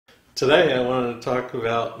Today I wanted to talk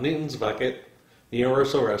about Newton's bucket, the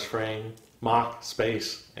universal rest frame, Mach,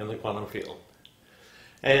 space, and the quantum field.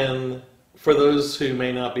 And for those who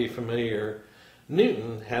may not be familiar,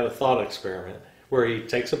 Newton had a thought experiment where he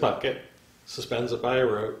takes a bucket, suspends it by a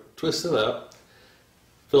rope, twists it up,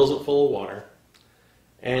 fills it full of water,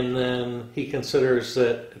 and then he considers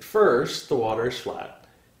that at first the water is flat.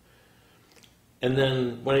 And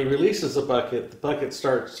then when he releases the bucket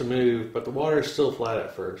starts to move, but the water is still flat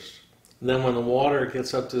at first. And then when the water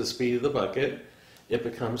gets up to the speed of the bucket, it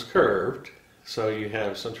becomes curved, so you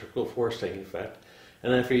have centrifugal force taking effect.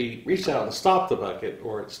 And then if you reach out and stop the bucket,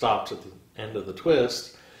 or it stops at the end of the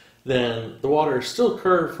twist, then the water is still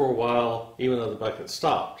curved for a while, even though the bucket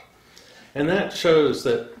stopped. And that shows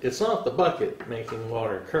that it's not the bucket making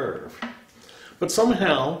water curve, but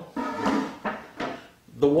somehow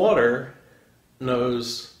the water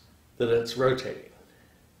knows that it's rotating.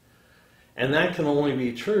 And that can only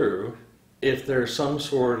be true if there's some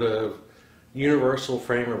sort of universal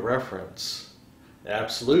frame of reference,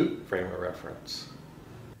 absolute frame of reference.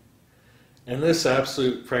 And this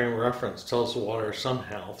absolute frame of reference tells the water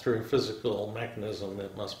somehow, through a physical mechanism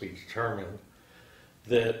that must be determined,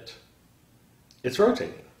 that it's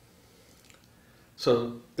rotating.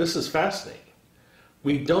 So this is fascinating.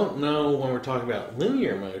 We don't know when we're talking about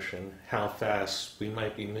linear motion how fast we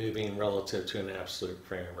might be moving relative to an absolute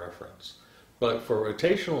frame of reference. But for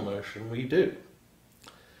rotational motion, we do.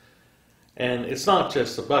 And it's not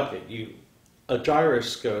just a bucket. A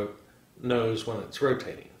gyroscope knows when it's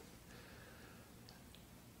rotating.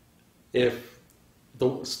 If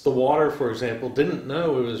the water, for example, didn't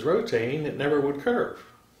know it was rotating, it never would curve.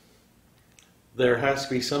 There has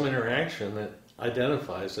to be some interaction that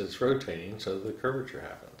identifies that it's rotating so that the curvature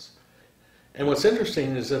happens. And what's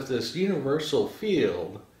interesting is if this universal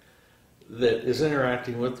field that is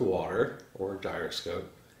interacting with the water, or gyroscope,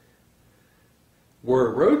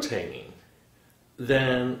 were rotating,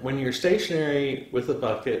 then when you're stationary with a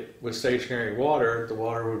bucket with stationary water, the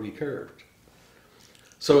water would be curved.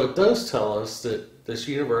 So it does tell us that this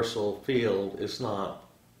universal field is not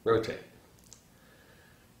rotating.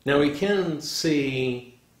 Now we can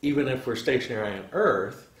see, even if we're stationary on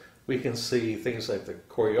Earth, we can see things like the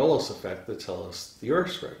Coriolis effect that tell us the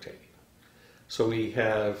Earth's rotating. So we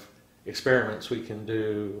have experiments we can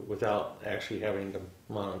do without actually having to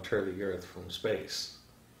monitor the Earth from space.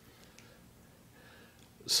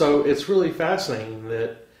 So it's really fascinating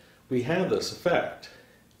that we have this effect.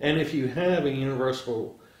 And if you have a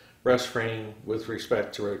universal rest frame with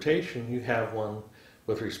respect to rotation, you have one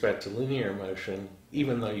with respect to linear motion,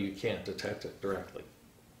 even though you can't detect it directly.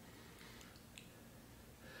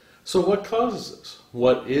 So what causes this?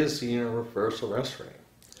 What is the universal rest frame?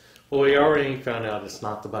 Well, we already found out it's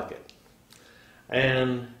not the bucket.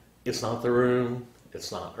 And it's not the room,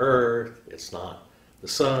 it's not Earth, it's not the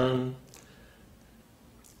sun.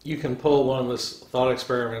 You can pull one of the thought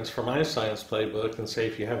experiments from Einstein's playbook and say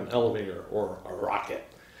if you have an elevator or a rocket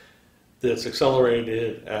that's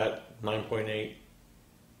accelerated at 9.8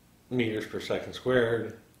 meters per second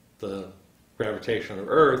squared, the gravitation of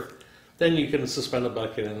Earth, then you can suspend a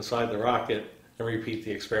bucket inside the rocket and repeat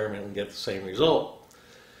the experiment and get the same result.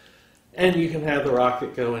 And you can have the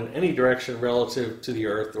rocket go in any direction relative to the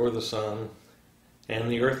Earth or the sun,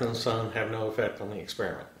 and the Earth and the sun have no effect on the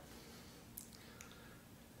experiment.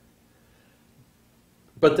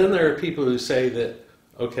 But then there are people who say that,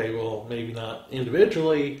 okay, well, maybe not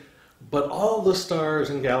individually, but all the stars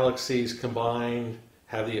and galaxies combined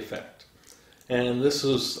have the effect. And this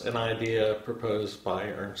is an idea proposed by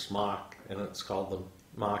Ernst Mach, and it's called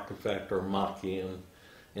the Mach effect or Machian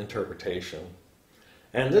interpretation.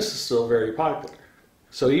 And this is still very popular.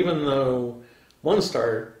 So even though one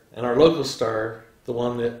star, and our local star, the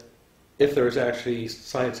one that, if there's actually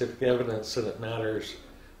scientific evidence that it matters,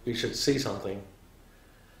 we should see something,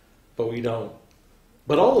 but we don't.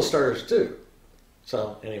 But all the stars do.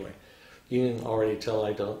 So anyway, you can already tell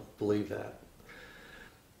I don't believe that.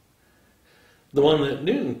 The one that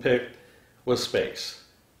Newton picked was space.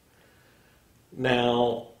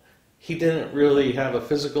 Now, he didn't really have a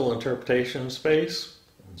physical interpretation of space.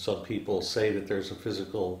 Some people say that there's a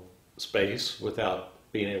physical space without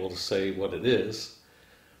being able to say what it is.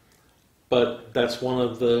 But that's one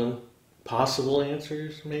of the possible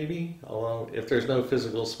answers, maybe. Although if there's no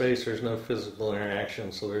physical space, there's no physical interaction,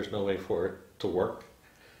 so there's no way for it to work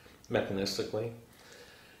mechanistically.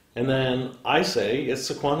 And then I say it's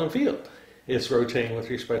the quantum field. It's rotating with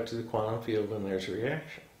respect to the quantum field when there's a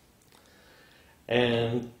reaction.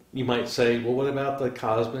 And you might say, well, what about the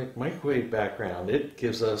cosmic microwave background? It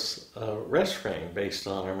gives us a rest frame based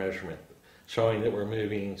on our measurement, showing that we're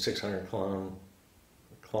moving 600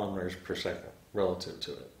 kilometers per second relative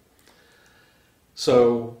to it.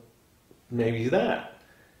 So maybe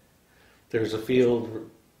there's a field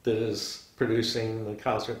that is producing the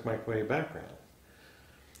cosmic microwave background.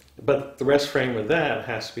 But the rest frame of that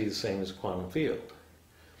has to be the same as a quantum field.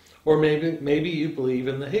 Or maybe you believe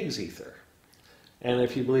in the Higgs ether. And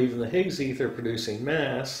if you believe in the Higgs ether producing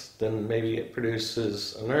mass, then maybe it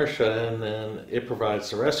produces inertia and then it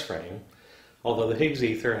provides the rest frame. Although the Higgs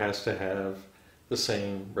ether has to have the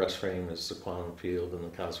same rest frame as the quantum field and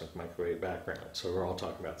the cosmic microwave background. So we're all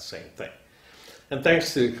talking about the same thing. And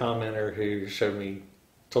thanks to the commenter who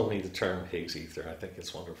told me the term Higgs ether. I think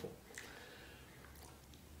it's wonderful.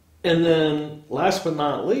 And then, last but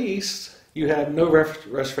not least, you have no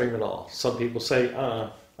rest frame at all. Some people say,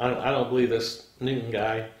 I don't believe this Newton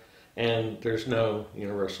guy, and there's no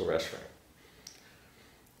universal rest frame.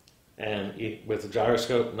 And with the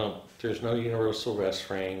gyroscope, no, there's no universal rest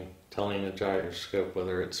frame telling the gyroscope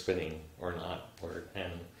whether it's spinning or not,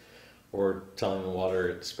 or telling the water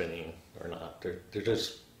it's spinning or not. There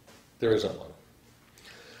isn't one.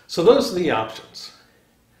 So those are the options.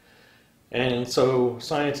 And so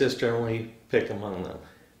scientists generally pick among them.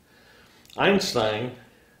 Einstein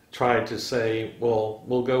tried to say, well,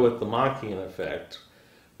 we'll go with the Machian effect,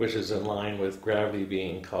 which is in line with gravity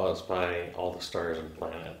being caused by all the stars and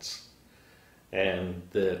planets. And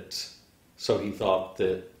so he thought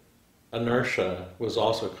that inertia was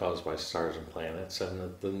also caused by stars and planets, and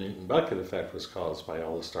that the Newton bucket effect was caused by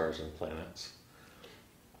all the stars and planets.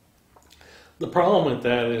 The problem with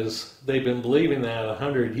that is they've been believing that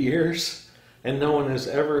 100 years, and no one has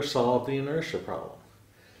ever solved the inertia problem.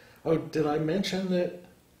 Oh, did I mention that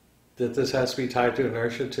this has to be tied to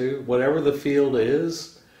inertia too? Whatever the field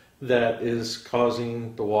is that is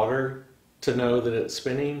causing the water to know that it's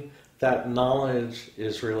spinning, that knowledge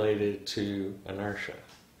is related to inertia.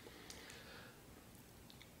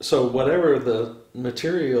 So whatever the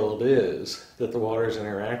material it is that the water is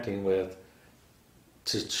interacting with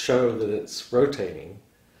to show that it's rotating,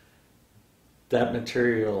 that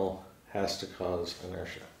material has to cause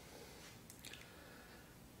inertia.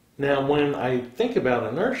 Now, when I think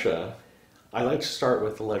about inertia, I like to start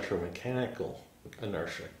with electromechanical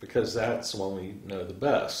inertia, because that's the one we know the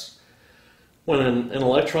best. When an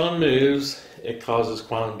electron moves, it causes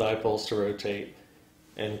quantum dipoles to rotate,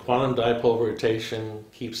 and quantum dipole rotation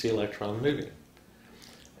keeps the electron moving.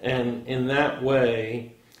 And in that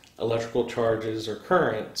way, electrical charges or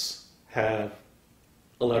currents have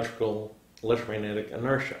electromagnetic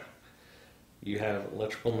inertia. You have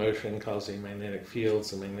electrical motion causing magnetic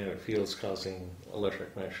fields, and magnetic fields causing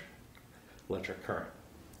electric motion, electric current.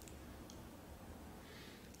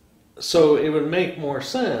 So it would make more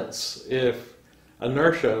sense if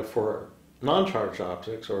inertia for non-charged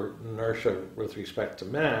objects, or inertia with respect to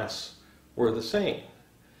mass, were the same.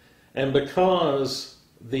 And because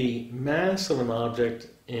the mass of an object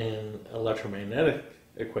in electromagnetic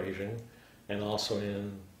equation, and also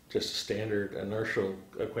in just a standard inertial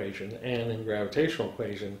equation, and in gravitational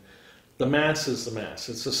equation, the mass is the mass.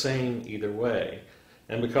 It's the same either way.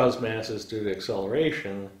 And because mass is due to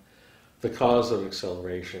acceleration, the cause of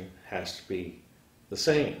acceleration has to be the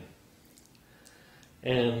same.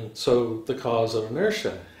 And so the cause of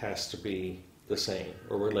inertia has to be the same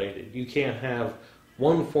or related. You can't have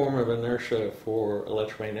one form of inertia for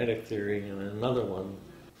electromagnetic theory and another one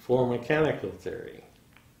for mechanical theory.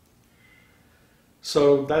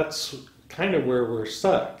 So that's kind of where we're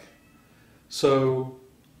stuck. So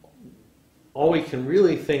all we can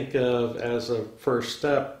really think of as a first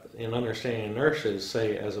step in understanding inertia is,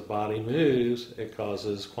 say, as a body moves, it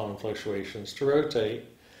causes quantum fluctuations to rotate,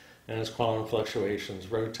 and as quantum fluctuations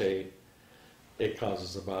rotate, it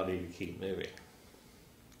causes the body to keep moving.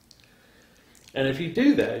 And if you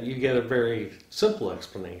do that, you get a very simple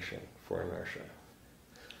explanation for inertia.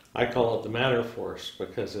 I call it the matter force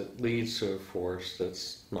because it leads to a force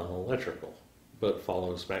that's non-electrical, but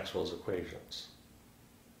follows Maxwell's equations.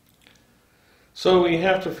 So we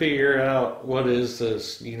have to figure out what is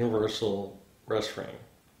this universal rest frame,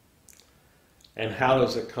 and how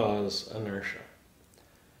does it cause inertia.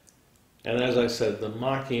 And as I said, the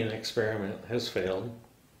Machian experiment has failed,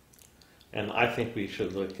 and I think we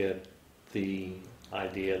should look at the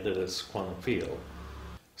idea that it's quantum field.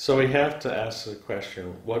 So we have to ask the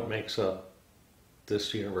question, what makes up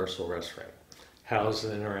this universal rest frame? How does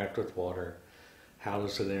it interact with water? How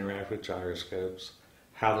does it interact with gyroscopes?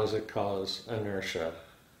 How does it cause inertia?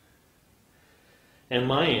 And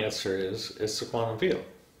my answer is, it's the quantum field.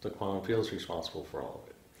 The quantum field is responsible for all of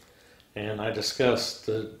it. And I discussed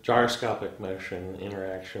the gyroscopic motion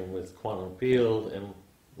interaction with quantum field in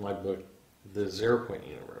my book, The Zero Point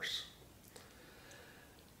Universe.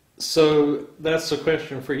 So that's the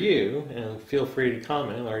question for you, and feel free to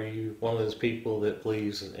comment. Are you one of those people that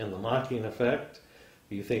believes in the Machian effect?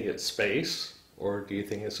 Do you think it's space, or do you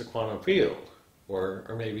think it's a quantum field? Or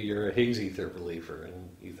maybe you're a hazy ether believer and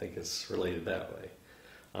you think it's related that way.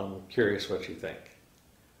 I'm curious what you think.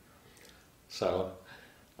 So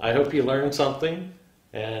I hope you learned something,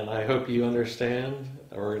 and I hope you understand,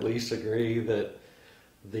 or at least agree, that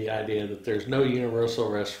the idea that there's no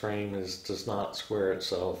universal rest frame does not square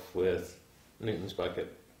itself with Newton's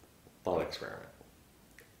bucket thought experiment.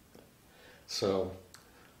 So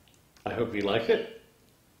I hope you like it,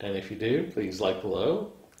 and if you do, please like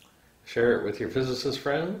below, share it with your physicist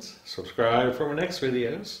friends, subscribe for my next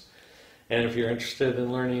videos, and if you're interested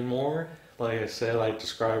in learning more, like I said, I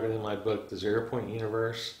describe it in my book, The 0 Point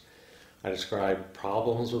Universe. I describe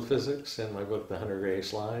problems with physics in my book, The 100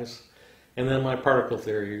 Greatest Lies. And then my particle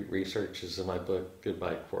theory research is in my book,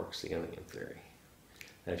 Goodbye Quarks, the Onium Theory.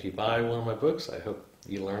 And if you buy one of my books, I hope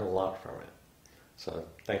you learn a lot from it. So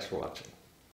thanks for watching.